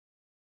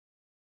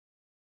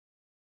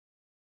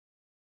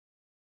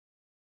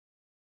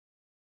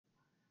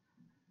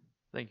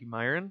Thank you,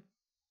 Myron.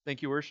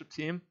 Thank you, worship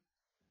team.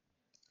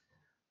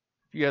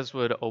 If you guys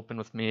would open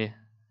with me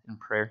in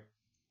prayer.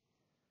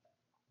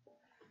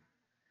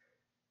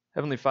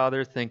 Heavenly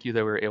Father, thank you that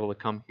we were able to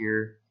come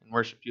here and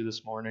worship you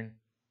this morning.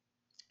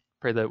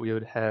 Pray that we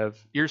would have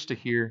ears to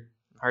hear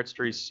and hearts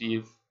to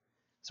receive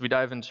as we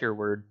dive into your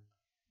word,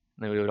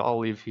 and that we would all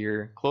leave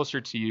here closer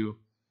to you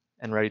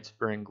and ready to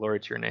bring glory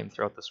to your name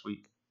throughout this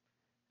week.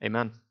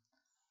 Amen.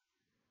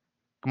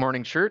 Good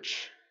morning,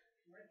 church.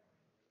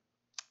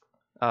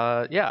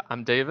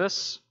 I'm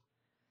Davis.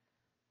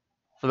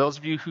 For those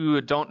of you who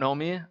don't know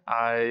me,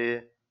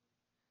 a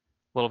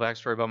little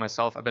backstory about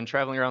myself. I've been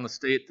traveling around the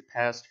state the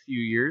past few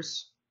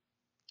years.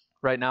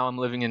 Right now I'm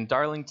living in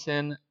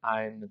Darlington.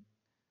 I'm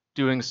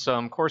doing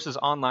some courses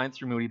online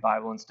through Moody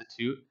Bible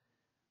Institute,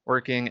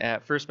 working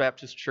at First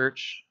Baptist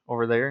Church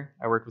over there.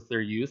 I work with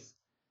their youth.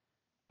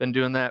 Been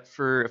doing that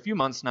for a few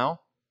months now.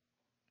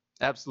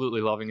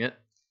 Absolutely loving it.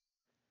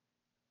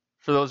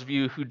 For those of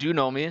you who do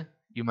know me,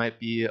 you might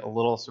be a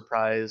little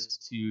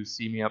surprised to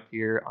see me up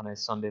here on a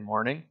Sunday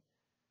morning,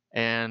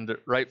 and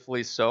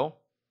rightfully so.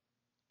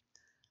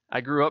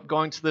 I grew up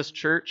going to this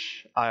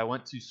church. I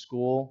went to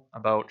school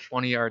about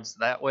 20 yards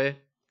that way.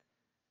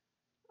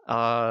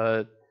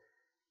 And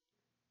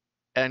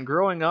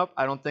growing up,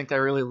 I don't think I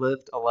really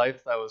lived a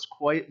life that was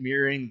quite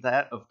mirroring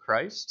that of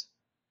Christ.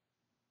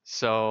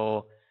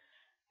 So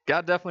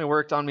God definitely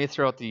worked on me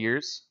throughout the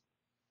years.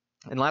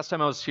 And last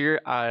time I was here,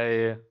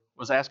 I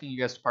was asking you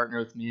guys to partner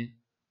with me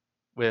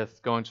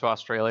with going to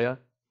Australia.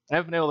 I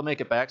haven't been able to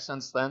make it back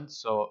since then,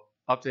 so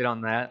update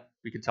on that.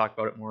 We could talk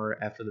about it more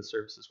after the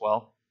service as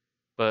well.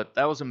 But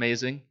that was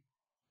amazing.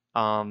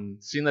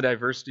 Seeing the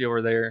diversity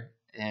over there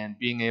and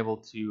being able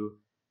to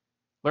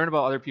learn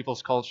about other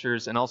people's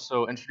cultures and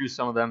also introduce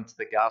some of them to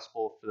the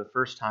gospel for the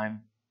first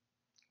time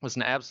was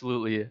an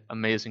absolutely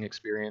amazing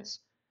experience.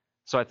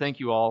 So I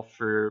thank you all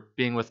for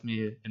being with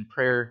me in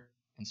prayer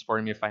and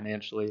supporting me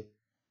financially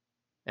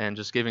and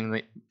just giving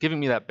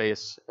me that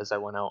base as I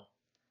went out.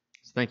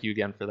 So thank you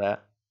again for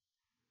that.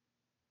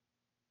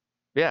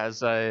 Yeah,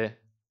 as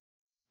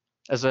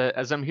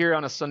I'm here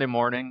on a Sunday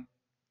morning,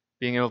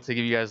 being able to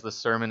give you guys this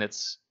sermon,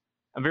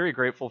 I'm very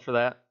grateful for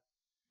that.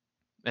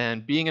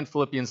 And being in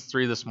Philippians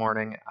 3 this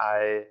morning,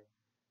 I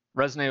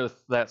resonate with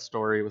that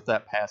story, with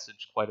that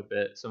passage quite a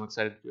bit. So I'm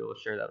excited to be able to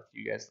share that with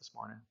you guys this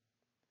morning.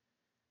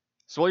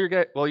 So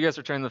while you guys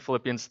are turning to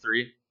Philippians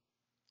 3,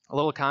 a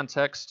little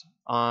context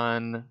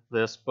on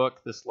this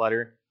book, this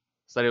letter,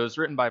 is that it was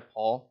written by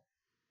Paul.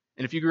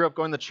 And if you grew up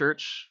going to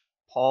church,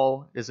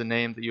 Paul is a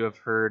name that you have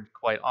heard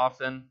quite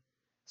often,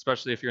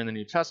 especially if you're in the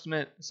New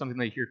Testament, something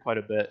that you hear quite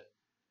a bit.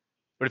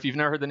 But if you've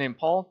never heard the name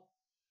Paul,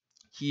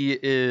 he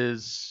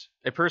is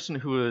a person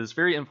who is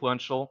very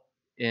influential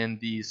in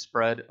the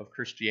spread of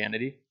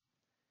Christianity.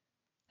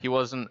 He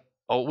wasn't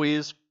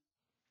always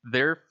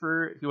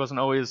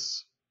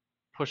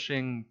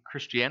pushing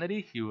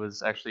Christianity. He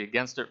was actually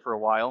against it for a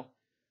while.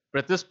 But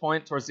at this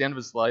point, towards the end of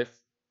his life,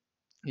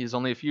 he's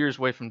only a few years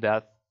away from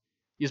death.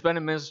 He's been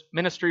in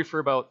ministry for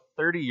about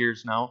 30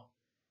 years now,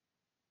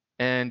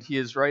 and he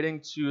is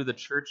writing to the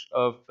church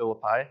of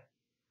Philippi.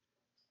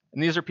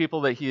 And these are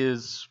people that he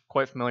is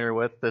quite familiar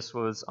with. This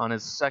was on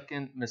his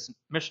second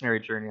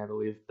missionary journey, I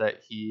believe, that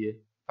he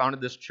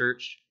founded this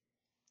church.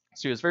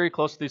 So he was very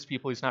close to these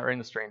people. He's not writing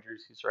to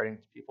strangers. He's writing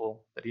to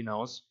people that he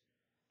knows.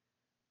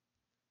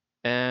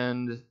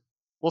 And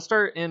we'll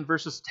start in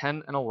verses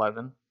 10 and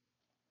 11.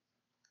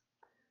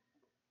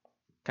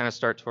 Kind of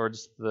start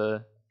towards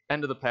the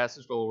end of the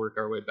passage, but we'll work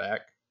our way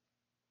back.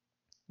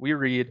 We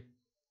read,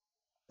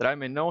 "That I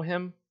may know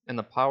him and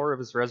the power of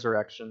his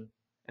resurrection,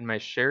 and may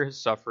share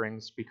his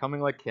sufferings,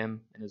 becoming like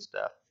him in his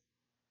death,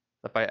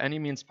 that by any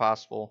means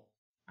possible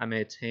I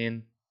may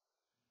attain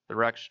the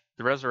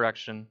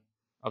resurrection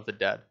of the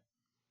dead."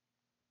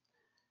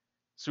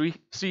 So we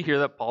see here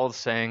that Paul is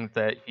saying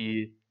that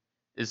he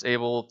is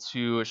able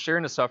to share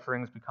in his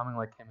sufferings, becoming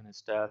like him in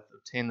his death,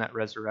 obtain that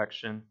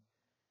resurrection,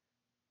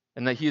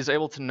 and that he is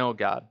able to know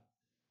God.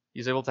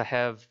 He's able to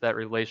have that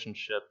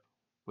relationship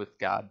with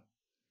God.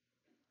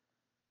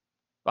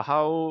 But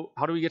how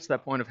do we get to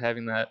that point of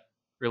having that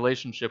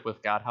relationship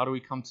with God? How do we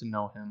come to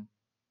know him?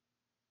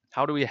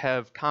 How do we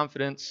have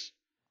confidence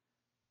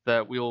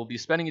that we will be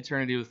spending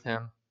eternity with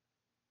him?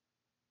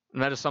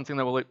 And that is something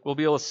that we'll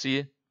be able to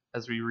see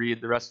as we read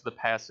the rest of the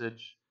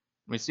passage.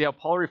 And we see how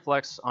Paul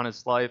reflects on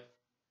his life,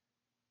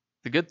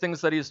 the good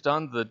things that he's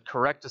done, the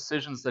correct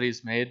decisions that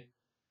he's made.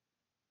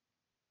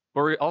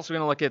 But we're also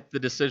going to look at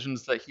the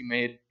decisions that he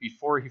made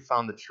before he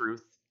found the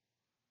truth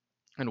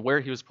and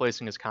where he was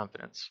placing his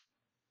confidence.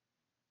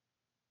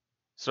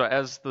 So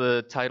as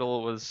the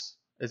title was,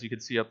 as you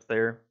could see up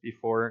there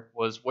before,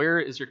 was "Where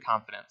is your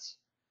confidence?"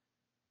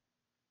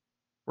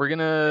 We'll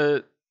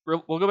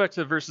go back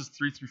to verses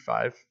 3 through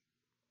 5.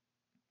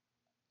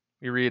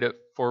 We read it,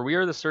 "For we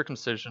are the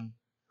circumcision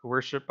who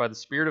worship by the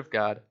Spirit of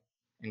God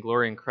and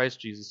glory in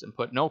Christ Jesus and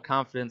put no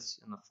confidence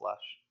in the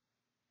flesh.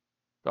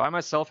 Though I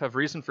myself have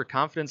reason for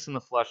confidence in the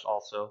flesh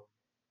also.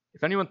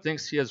 If anyone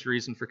thinks he has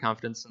reason for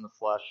confidence in the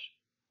flesh,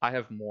 I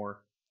have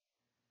more.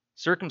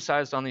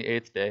 Circumcised on the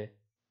 8th day,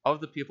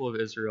 of the people of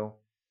Israel,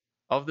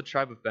 of the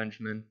tribe of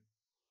Benjamin,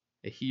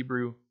 a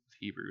Hebrew of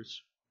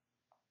Hebrews.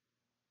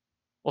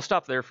 We'll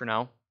stop there for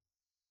now.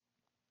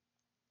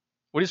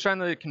 What he's trying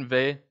to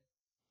convey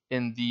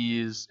in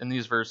these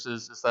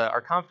verses is that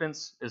our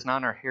confidence is not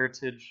in our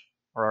heritage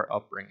or our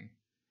upbringing.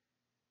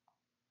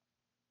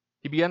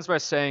 He begins by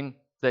saying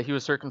that he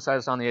was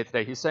circumcised on the 8th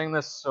day. He's saying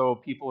this so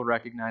people would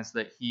recognize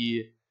that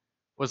he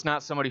was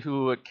not somebody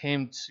who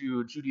came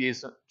to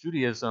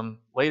Judaism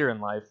later in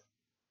life.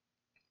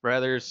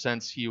 Rather,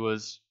 since he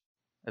was,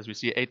 as we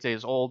see, 8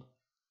 days old,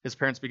 his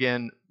parents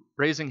began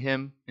raising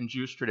him in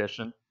Jewish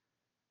tradition.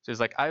 So he's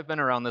like, I've been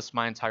around this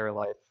my entire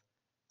life.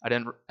 I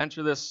didn't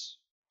enter this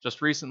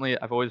just recently.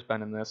 I've always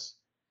been in this.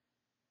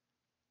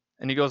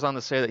 And he goes on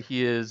to say that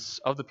he is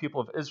of the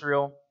people of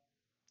Israel,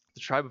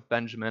 the tribe of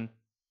Benjamin.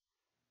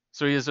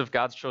 So he is of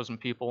God's chosen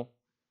people.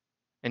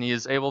 And he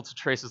is able to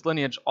trace his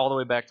lineage all the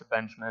way back to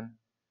Benjamin,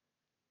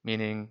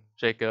 meaning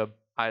Jacob,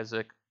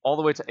 Isaac, all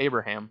the way to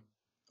Abraham,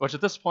 which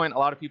at this point a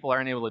lot of people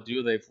aren't able to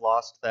do. They've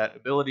lost that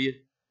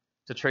ability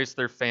to trace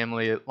their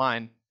family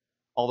line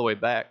all the way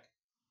back.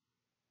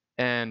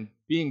 And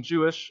being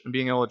Jewish and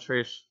being able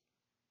to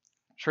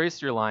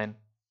trace your line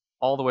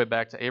all the way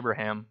back to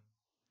Abraham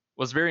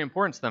was very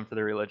important to them for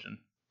their religion.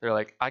 They're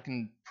like, I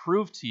can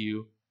prove to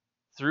you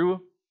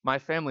through my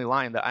family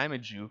line that I'm a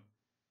Jew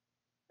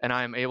and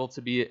I am able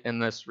to be in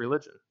this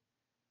religion.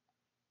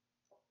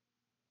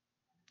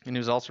 And he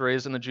was also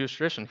raised in the Jewish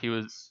tradition. He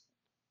was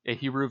a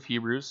Hebrew of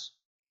Hebrews,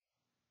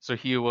 so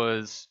he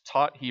was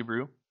taught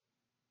Hebrew.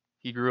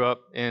 He grew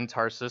up in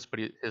Tarsus, but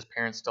his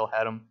parents still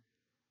had him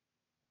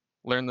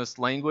learn this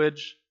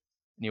language,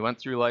 and he went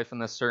through life in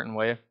this certain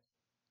way.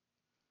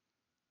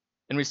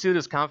 And we see that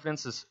his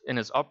confidence is in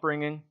his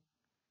upbringing,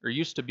 or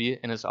used to be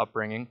in his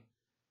upbringing,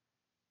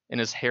 in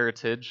his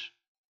heritage.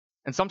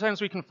 And sometimes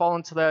we can fall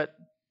into that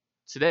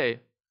today.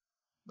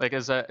 Like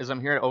as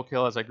I'm here at Oak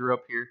Hill, as I grew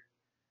up here,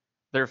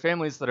 there are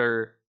families that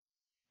are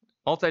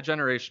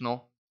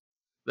multi-generational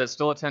that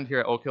still attend here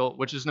at Oak Hill,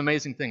 which is an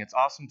amazing thing. It's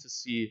awesome to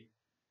see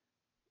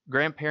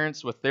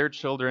grandparents with their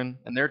children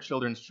and their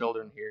children's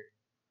children here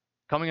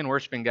coming and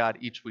worshiping God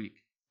each week.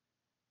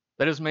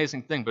 That is an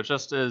amazing thing. But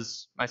just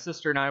as my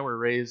sister and I were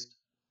raised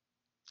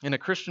in a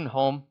Christian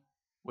home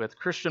with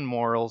Christian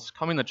morals,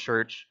 coming to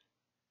church,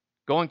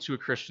 going to a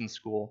Christian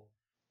school,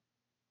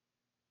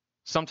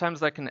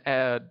 sometimes that can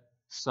add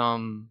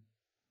some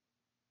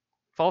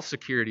false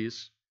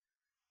securities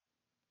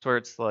to where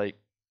it's like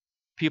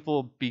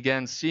people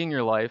begin seeing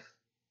your life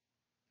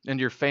and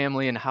your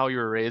family and how you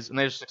were raised, and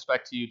they just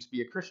expect you to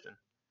be a Christian.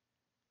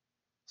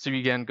 So you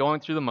begin going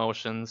through the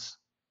motions,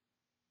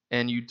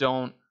 and you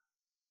don't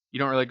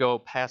really go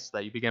past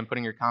that. You begin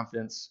putting your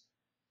confidence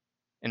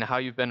in how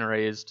you've been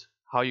raised,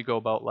 how you go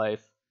about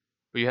life,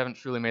 but you haven't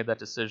truly made that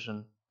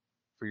decision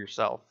for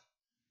yourself.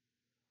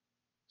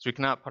 So we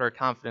cannot put our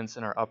confidence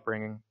in our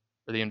upbringing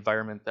or the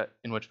environment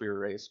in which we were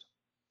raised.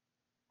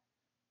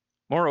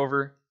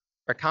 Moreover,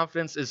 our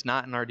confidence is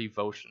not in our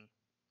devotion.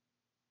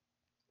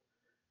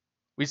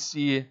 We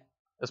see,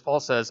 as Paul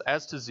says,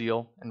 as to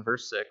zeal in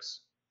verse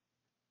 6,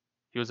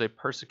 he was a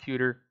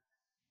persecutor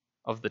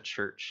of the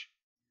church.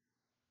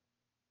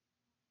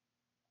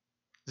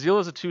 Zeal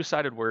is a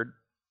two-sided word,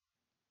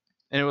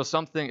 and it was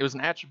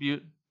an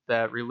attribute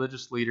that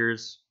religious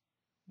leaders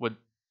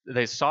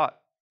they sought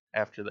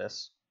after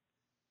this,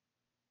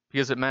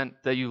 because it meant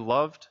that you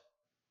loved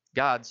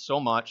God so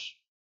much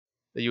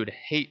that you would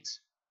hate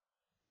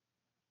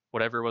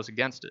whatever was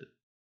against it.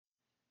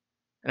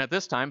 And at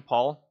this time,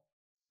 Paul,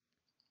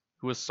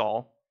 who was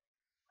Saul,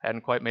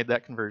 hadn't quite made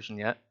that conversion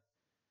yet,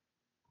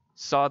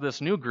 saw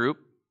this new group,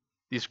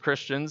 these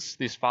Christians,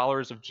 these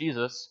followers of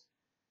Jesus,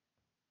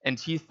 and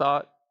he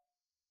thought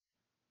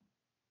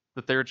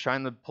that they were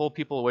trying to pull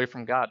people away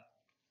from God.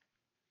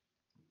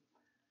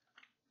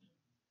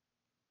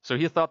 So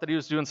he thought that he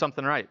was doing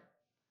something right.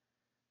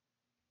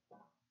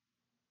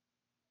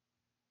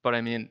 But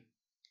I mean,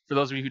 for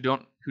those of you who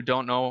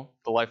don't know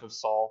the life of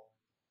Saul,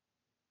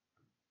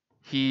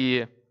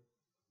 in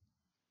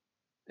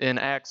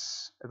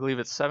Acts, I believe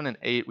it's 7 and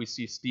 8, we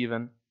see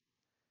Stephen,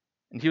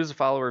 and he was a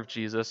follower of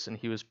Jesus, and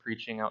he was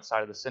preaching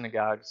outside of the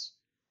synagogues,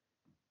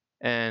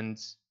 and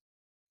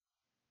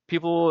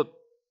people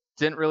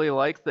didn't really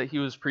like that he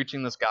was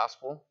preaching this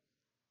gospel,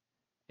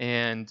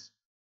 and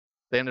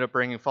they ended up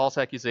bringing false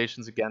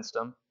accusations against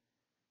him,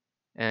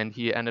 and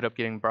he ended up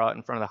getting brought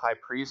in front of the high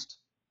priest.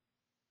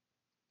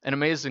 And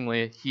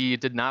amazingly, he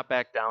did not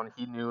back down.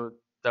 He knew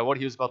that what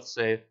he was about to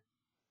say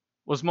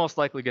was most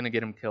likely going to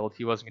get him killed.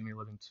 He wasn't going to be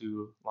living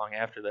too long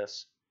after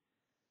this.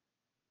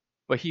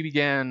 But he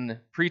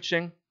began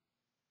preaching,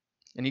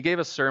 and he gave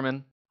a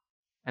sermon,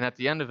 and at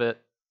the end of it,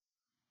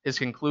 his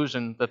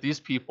conclusion that these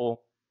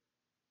people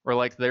were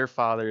like their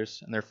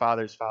fathers and their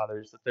fathers'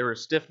 fathers, that they were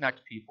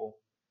stiff-necked people,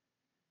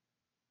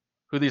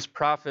 who these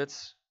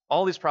prophets,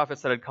 all these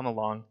prophets that had come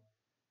along,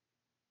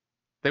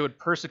 they would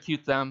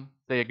persecute them,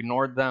 they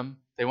ignored them,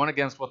 they went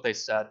against what they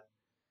said,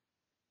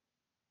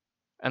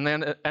 and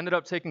then ended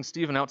up taking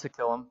Stephen out to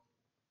kill him.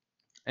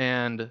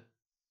 And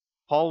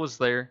Paul was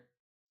there,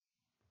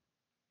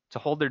 to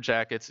hold their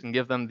jackets and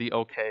give them the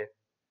okay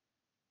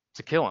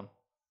to kill him.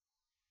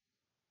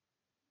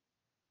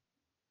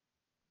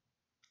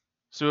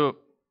 So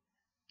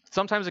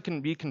sometimes it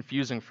can be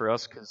confusing for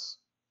us because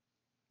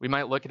we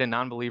might look at a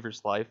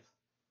non-believer's life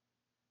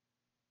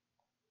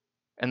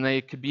and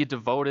they could be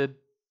devoted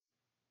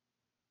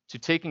to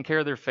taking care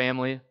of their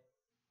family,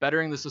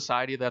 bettering the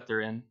society that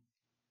they're in,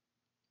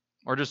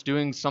 or just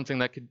doing something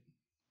that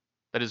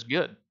is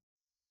good,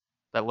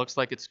 that looks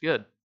like it's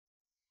good.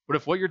 But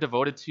if what you're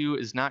devoted to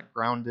is not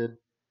grounded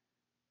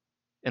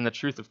in the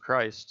truth of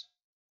Christ,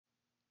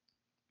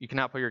 you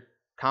cannot put your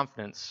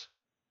confidence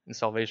in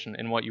salvation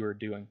in what you are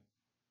doing.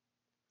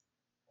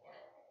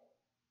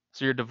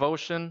 So your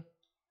devotion,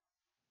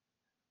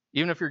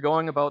 even if you're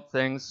going about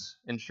things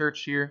in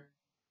church here,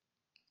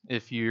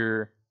 if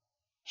you're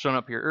showing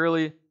up here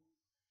early,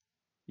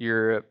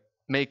 you're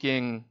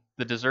making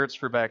the desserts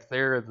for back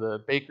there,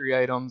 the bakery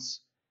items,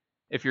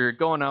 if you're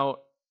going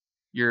out,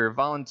 you're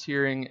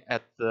volunteering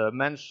at the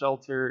men's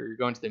shelter, you're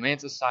going to the Humane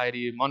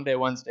Society Monday,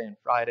 Wednesday, and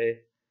Friday, and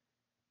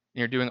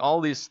you're doing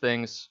all these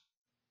things,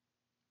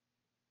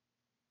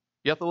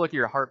 you have to look at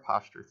your heart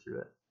posture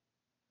through it.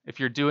 If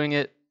you're doing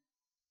it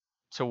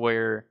to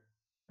where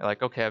you're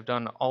like, okay, I've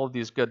done all of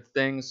these good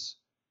things,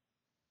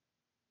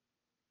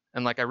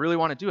 and like I really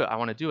want to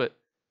do it,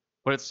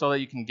 but it's so that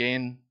you can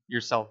gain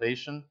your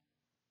salvation.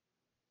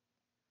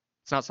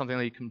 It's not something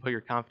that you can put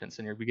your confidence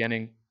in. You're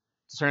beginning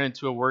to turn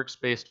into a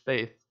works-based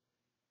faith.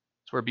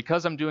 It's where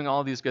because I'm doing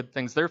all these good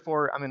things,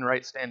 therefore I'm in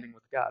right standing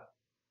with God.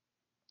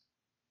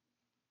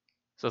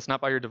 So it's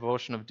not by your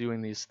devotion of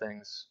doing these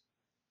things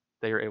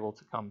that you're able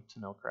to come to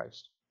know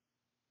Christ.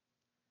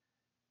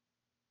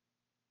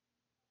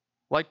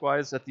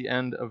 Likewise, at the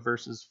end of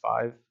verses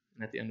 5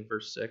 and at the end of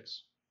verse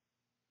 6,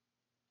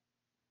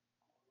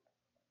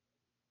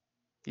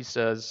 he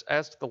says,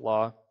 as to the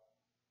law,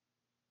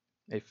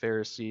 a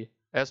Pharisee,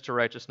 as to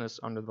righteousness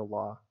under the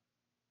law,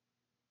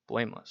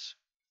 blameless.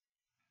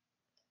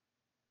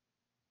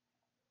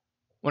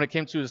 When it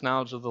came to his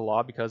knowledge of the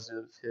law, because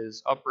of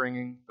his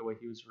upbringing, the way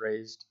he was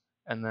raised,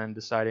 and then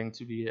deciding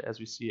to be, as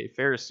we see,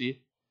 a Pharisee,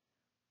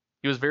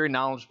 he was very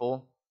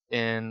knowledgeable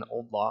in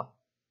old law.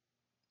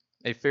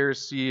 A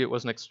Pharisee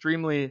was an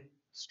extremely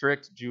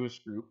strict Jewish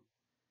group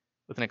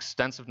with an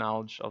extensive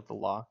knowledge of the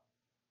law.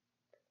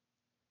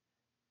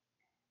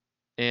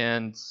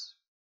 And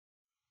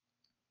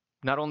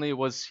not only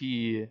was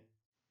he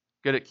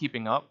good at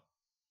keeping up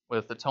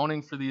with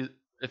atoning for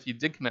if he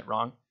did commit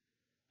wrong,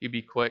 he'd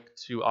be quick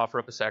to offer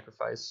up a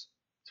sacrifice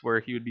to where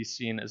he would be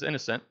seen as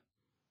innocent.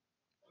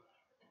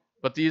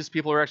 But these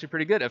people are actually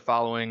pretty good at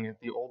following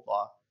the old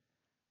law.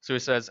 So he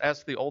says, as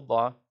to the old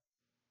law,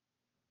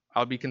 I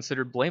would be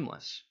considered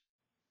blameless.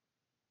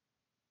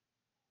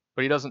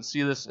 But he doesn't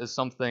see this as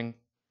something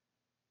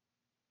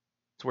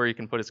to where he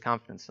can put his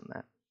confidence in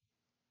that.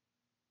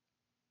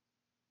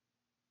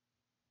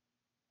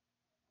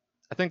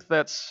 I think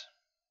that's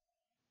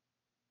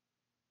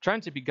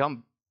trying to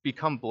become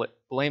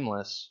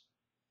blameless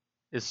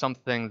is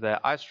something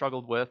that I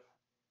struggled with,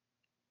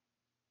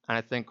 and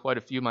I think quite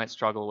a few might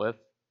struggle with.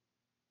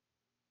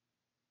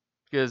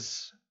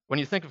 Because when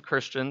you think of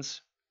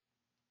Christians,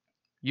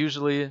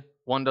 usually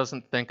one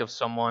doesn't think of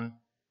someone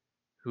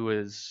who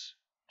is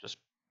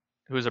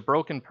a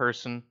broken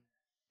person,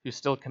 who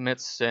still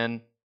commits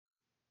sin.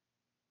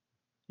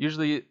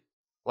 Usually,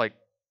 like,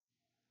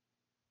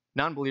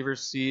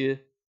 non-believers see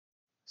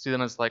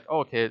them as like, oh,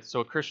 okay, so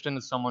a Christian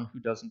is someone who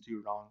doesn't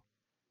do wrong.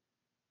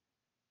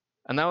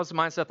 And that was the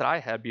mindset that I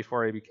had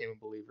before I became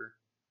a believer.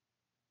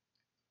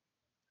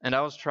 And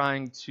I was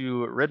trying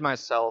to rid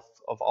myself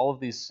of all of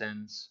these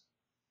sins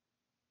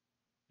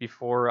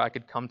before I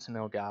could come to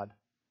know God.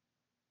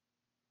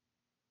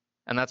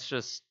 And that's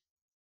just,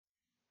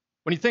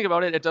 when you think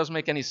about it, it doesn't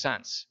make any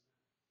sense.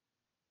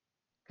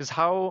 Because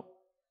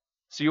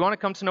so you want to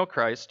come to know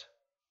Christ,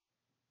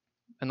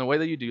 and the way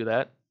that you do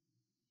that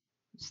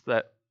is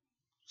that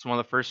one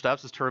of the first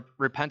steps is to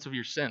repent of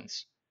your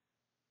sins.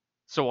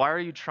 So why are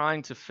you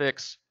trying to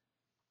fix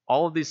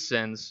all of these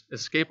sins,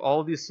 escape all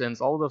of these sins,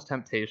 all of those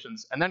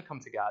temptations, and then come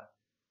to God?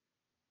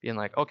 Being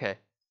like, okay,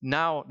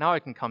 now I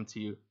can come to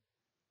you.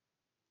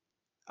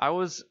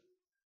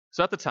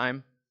 So at the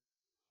time,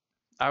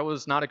 I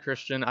was not a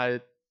Christian.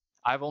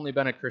 I've only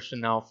been a Christian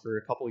now for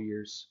a couple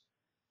years.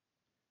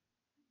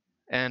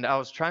 And I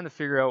was trying to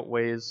figure out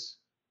ways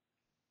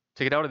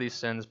to get out of these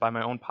sins by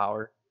my own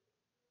power.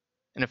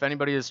 And if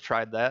anybody has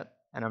tried that,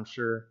 and I'm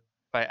sure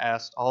if I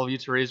asked all of you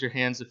to raise your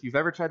hands, if you've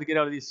ever tried to get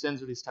out of these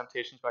sins or these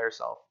temptations by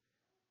yourself,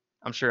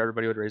 I'm sure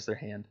everybody would raise their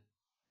hand.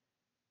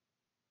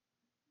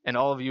 And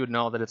all of you would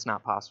know that it's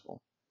not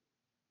possible.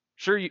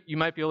 Sure, you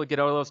might be able to get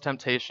out of those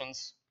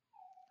temptations.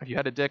 If you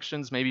had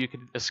addictions, maybe you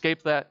could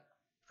escape that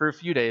for a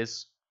few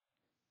days.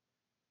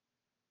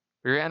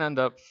 But you're going to end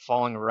up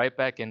falling right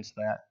back into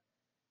that.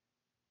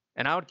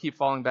 And I would keep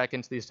falling back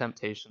into these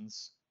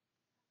temptations.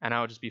 And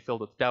I would just be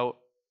filled with doubt.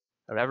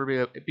 I would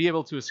ever be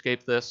able to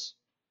escape this.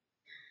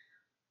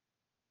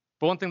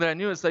 But one thing that I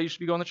knew is that you should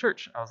be going to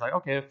church. I was like,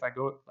 okay, if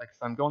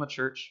I'm going to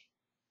church,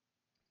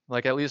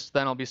 like at least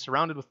then I'll be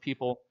surrounded with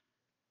people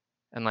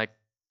and like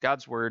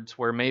God's word to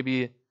where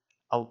maybe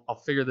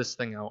I'll figure this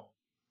thing out.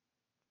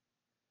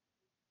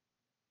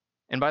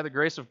 And by the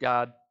grace of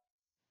God,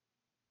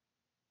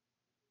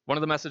 one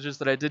of the messages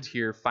that I did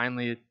hear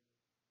finally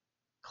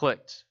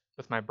clicked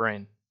with my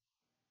brain.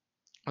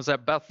 I was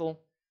at Bethel,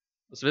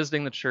 I was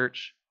visiting the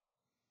church,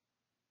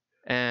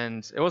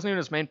 and it wasn't even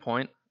his main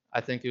point.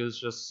 I think it was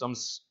just some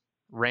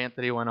rant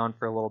that he went on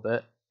for a little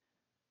bit.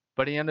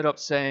 But he ended up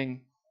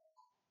saying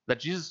that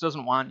Jesus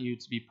doesn't want you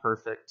to be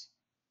perfect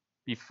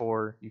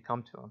before you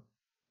come to him.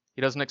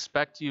 He doesn't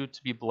expect you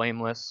to be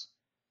blameless.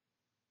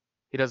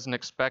 He doesn't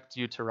expect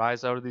you to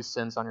rise out of these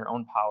sins on your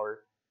own power.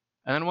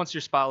 And then once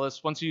you're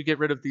spotless, once you get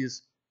rid of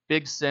these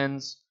big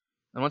sins,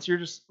 and once you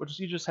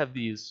just have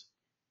these,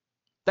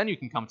 then you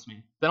can come to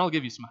me. Then I'll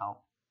give you some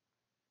help.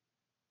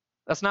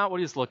 That's not what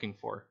he's looking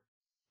for.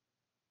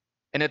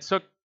 And it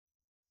took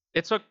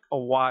a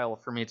while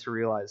for me to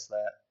realize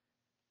that,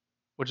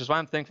 which is why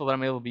I'm thankful that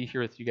I'm able to be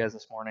here with you guys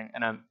this morning.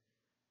 And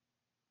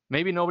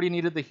maybe nobody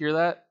needed to hear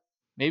that.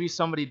 Maybe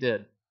somebody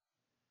did.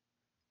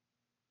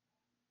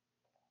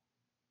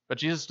 But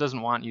Jesus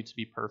doesn't want you to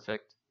be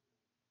perfect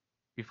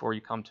before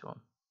you come to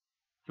him.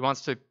 He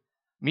wants to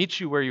meet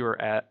you where you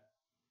are at.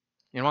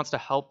 He wants to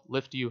help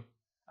lift you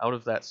out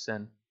of that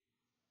sin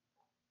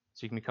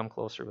so you can become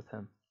closer with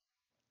him.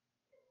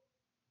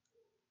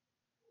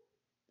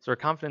 So our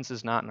confidence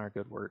is not in our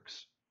good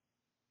works.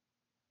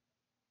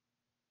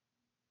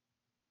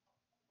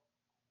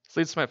 This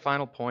leads to my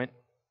final point,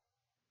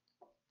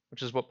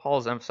 which is what Paul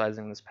is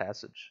emphasizing in this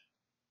passage.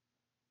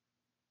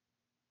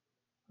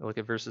 We look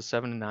at verses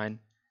 7 to 9. It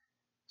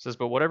says,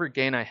 "But whatever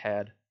gain I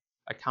had,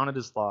 I counted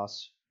as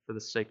loss for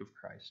the sake of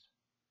Christ.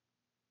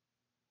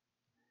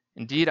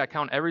 Indeed, I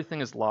count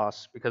everything as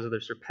loss because of the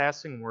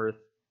surpassing worth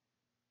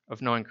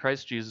of knowing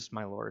Christ Jesus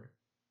my Lord.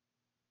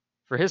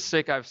 For his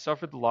sake I have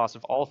suffered the loss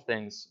of all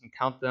things and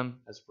count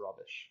them as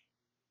rubbish,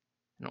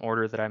 in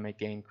order that I may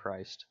gain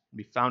Christ and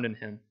be found in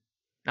him,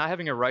 not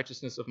having a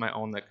righteousness of my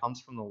own that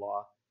comes from the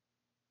law,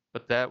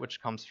 but that which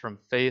comes from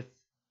faith,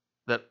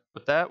 but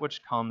that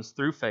which comes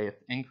through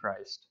faith in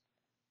Christ,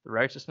 the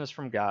righteousness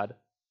from God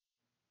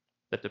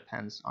that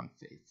depends on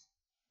faith."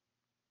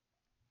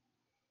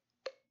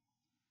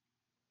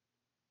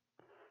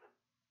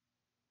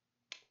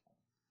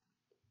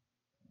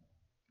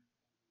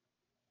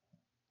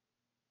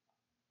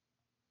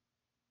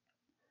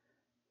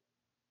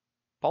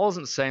 Paul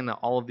isn't saying that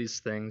all of these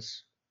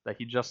things that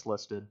he just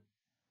listed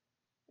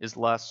is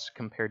less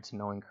compared to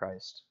knowing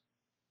Christ.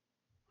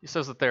 He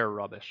says that they are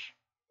rubbish.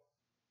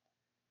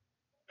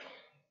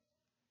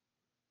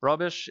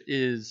 Rubbish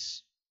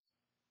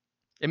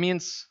it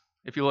means,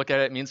 if you look at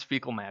it, it means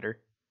fecal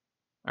matter.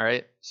 All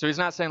right? So he's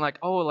not saying like,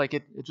 oh, like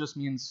it just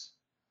means,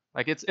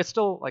 like it's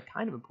still like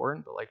kind of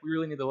important, but like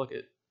we need to look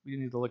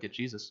at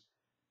Jesus.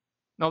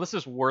 No, this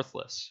is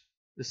worthless.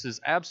 This is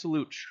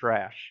absolute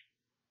trash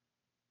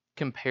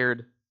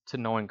compared to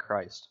knowing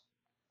Christ.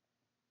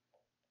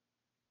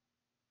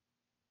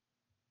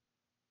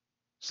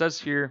 It says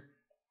here,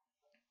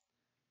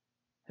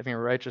 having a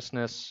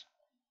righteousness,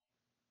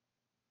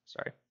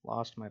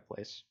 lost my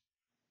place.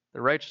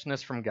 The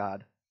righteousness from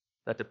God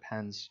that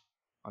depends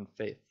on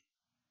faith.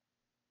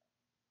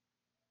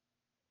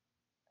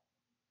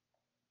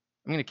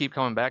 I'm going to keep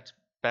coming back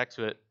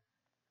to it.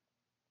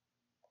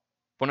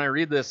 When I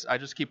read this, I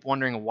just keep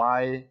wondering,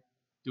 why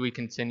do we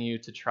continue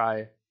to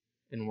try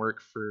and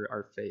work for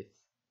our faith,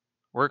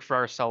 work for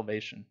our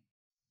salvation?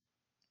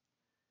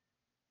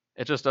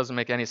 It just doesn't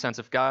make any sense.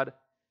 If God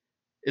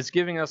is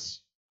giving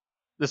us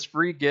this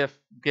free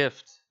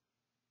gift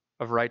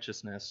of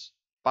righteousness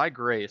by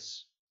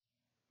grace,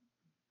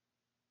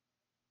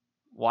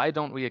 why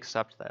don't we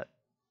accept that?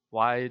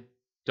 Why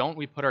don't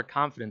we put our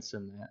confidence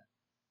in that?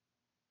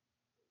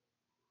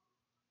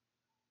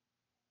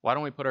 Why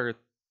don't we put our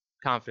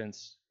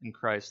confidence in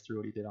Christ through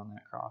what he did on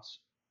that cross?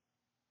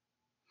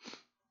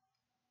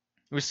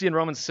 We see in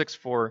Romans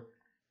 6:4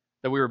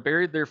 that we were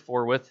buried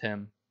therefore with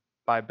him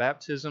by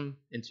baptism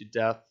into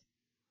death,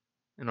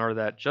 in order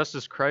that just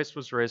as Christ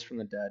was raised from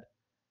the dead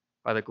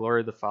by the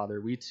glory of the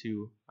Father, we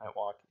too might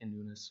walk in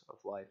newness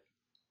of life.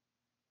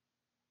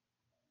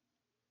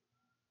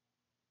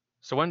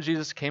 So when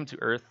Jesus came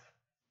to earth,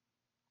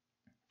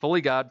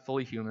 fully God,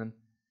 fully human,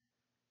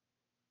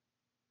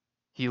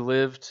 he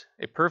lived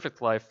a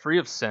perfect life, free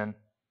of sin.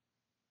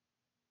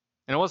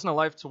 And it wasn't a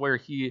life to where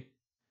he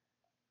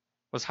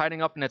was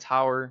hiding up in a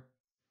tower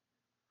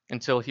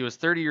until he was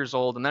 30 years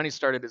old, and then he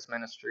started his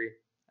ministry,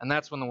 and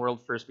that's when the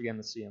world first began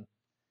to see him.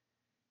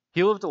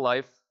 He lived a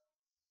life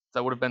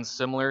that would have been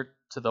similar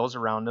to those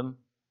around him,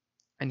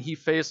 and he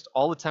faced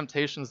all the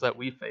temptations that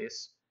we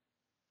face,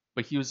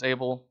 but he was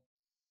able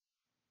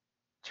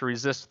to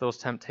resist those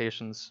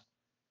temptations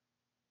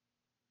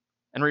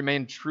and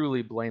remain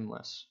truly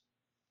blameless.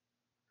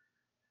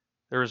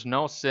 There was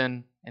no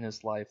sin in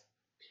his life,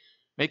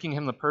 making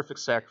him the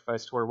perfect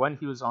sacrifice to where when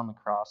he was on the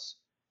cross,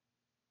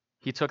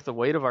 he took the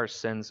weight of our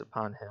sins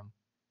upon him.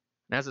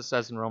 And as it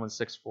says in Romans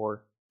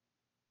 6:4,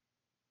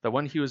 that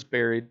when he was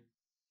buried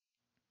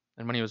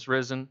and when he was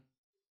risen,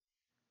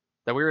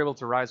 that we are able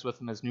to rise with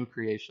him as new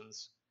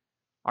creations.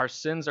 Our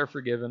sins are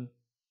forgiven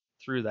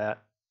through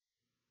that,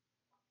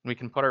 and we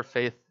can put our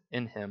faith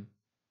in him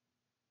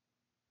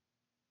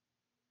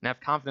and have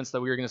confidence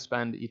that we are going to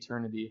spend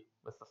eternity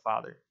with the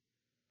Father.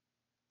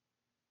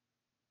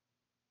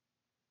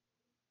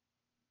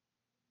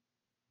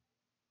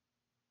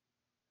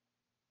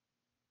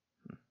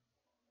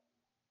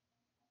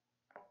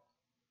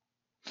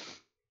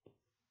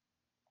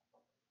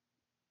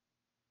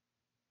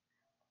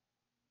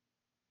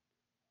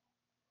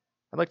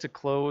 I'd like to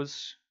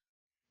close.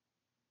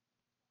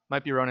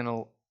 Might be running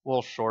a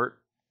little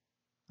short.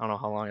 I don't know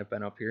how long I've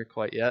been up here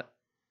quite yet.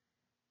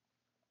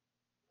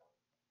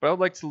 But I would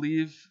like to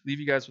leave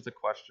you guys with a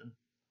question.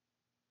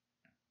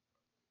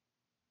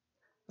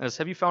 That is,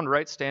 have you found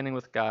right standing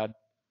with God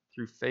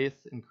through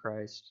faith in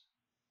Christ?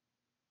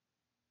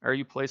 Or are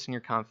you placing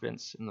your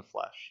confidence in the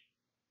flesh?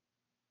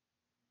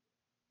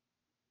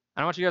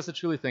 I want you guys to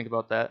truly think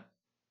about that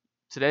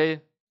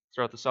today,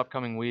 throughout this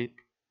upcoming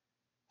week,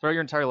 throughout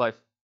your entire life.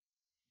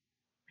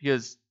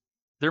 Because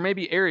there may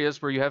be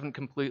areas where you haven't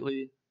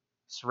completely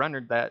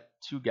surrendered that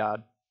to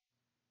God.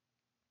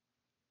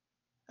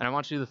 And I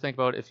want you to think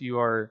about if you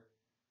are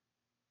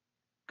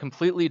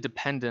completely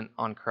dependent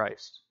on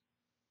Christ.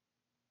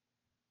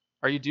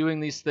 Are you doing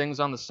these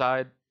things on the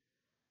side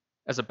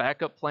as a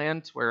backup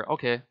plan to where,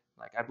 okay,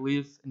 like I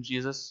believe in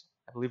Jesus,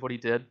 I believe what he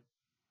did,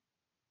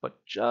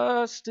 but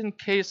just in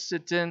case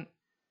it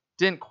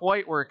didn't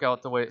quite work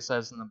out the way it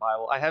says in the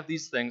Bible, I have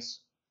these things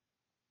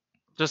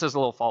just as a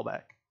little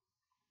fallback.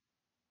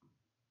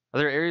 Are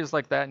there areas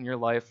like that in your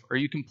life? Or are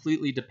you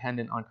completely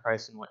dependent on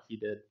Christ and what he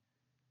did?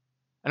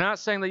 I'm not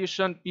saying that you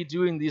shouldn't be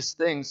doing these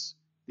things,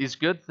 these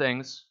good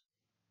things,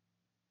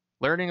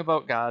 learning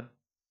about God,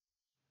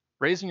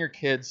 raising your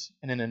kids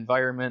in an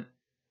environment,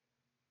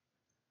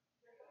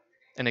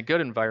 in a good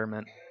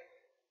environment.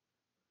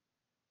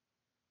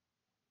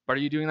 But are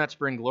you doing that to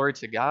bring glory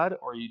to God,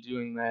 or are you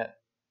doing that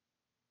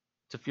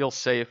to feel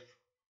safe,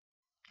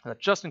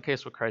 that just in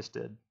case what Christ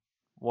did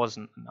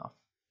wasn't enough?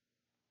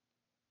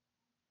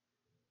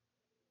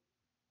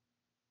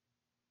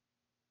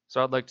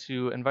 So I'd like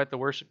to invite the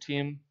worship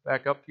team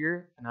back up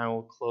here, and I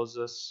will close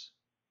this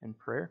in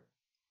prayer.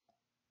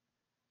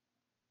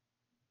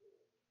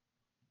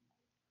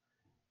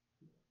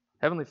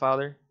 Heavenly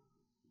Father,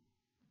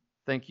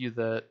 thank you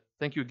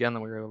again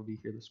that we were able to be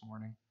here this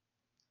morning.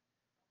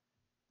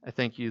 I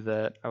thank you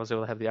that I was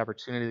able to have the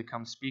opportunity to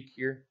come speak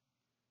here.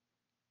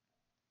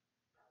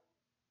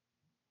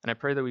 And I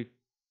pray that we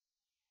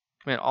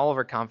commit all of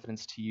our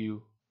confidence to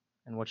you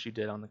and what you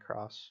did on the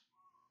cross.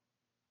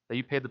 That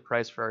you paid the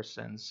price for our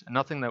sins, and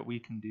nothing that we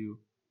can do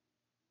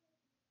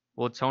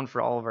will atone for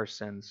all of our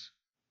sins.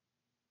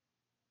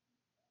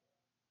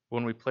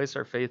 When we place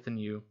our faith in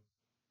you,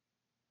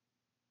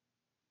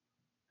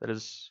 that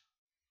is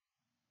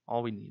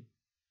all we need.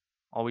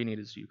 All we need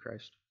is you,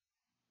 Christ.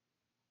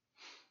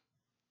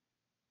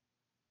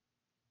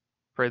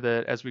 Pray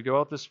that as we go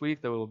out this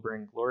week, that we will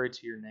bring glory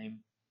to your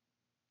name.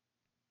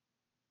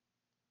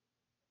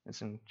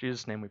 It's in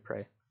Jesus' name we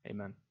pray.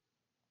 Amen.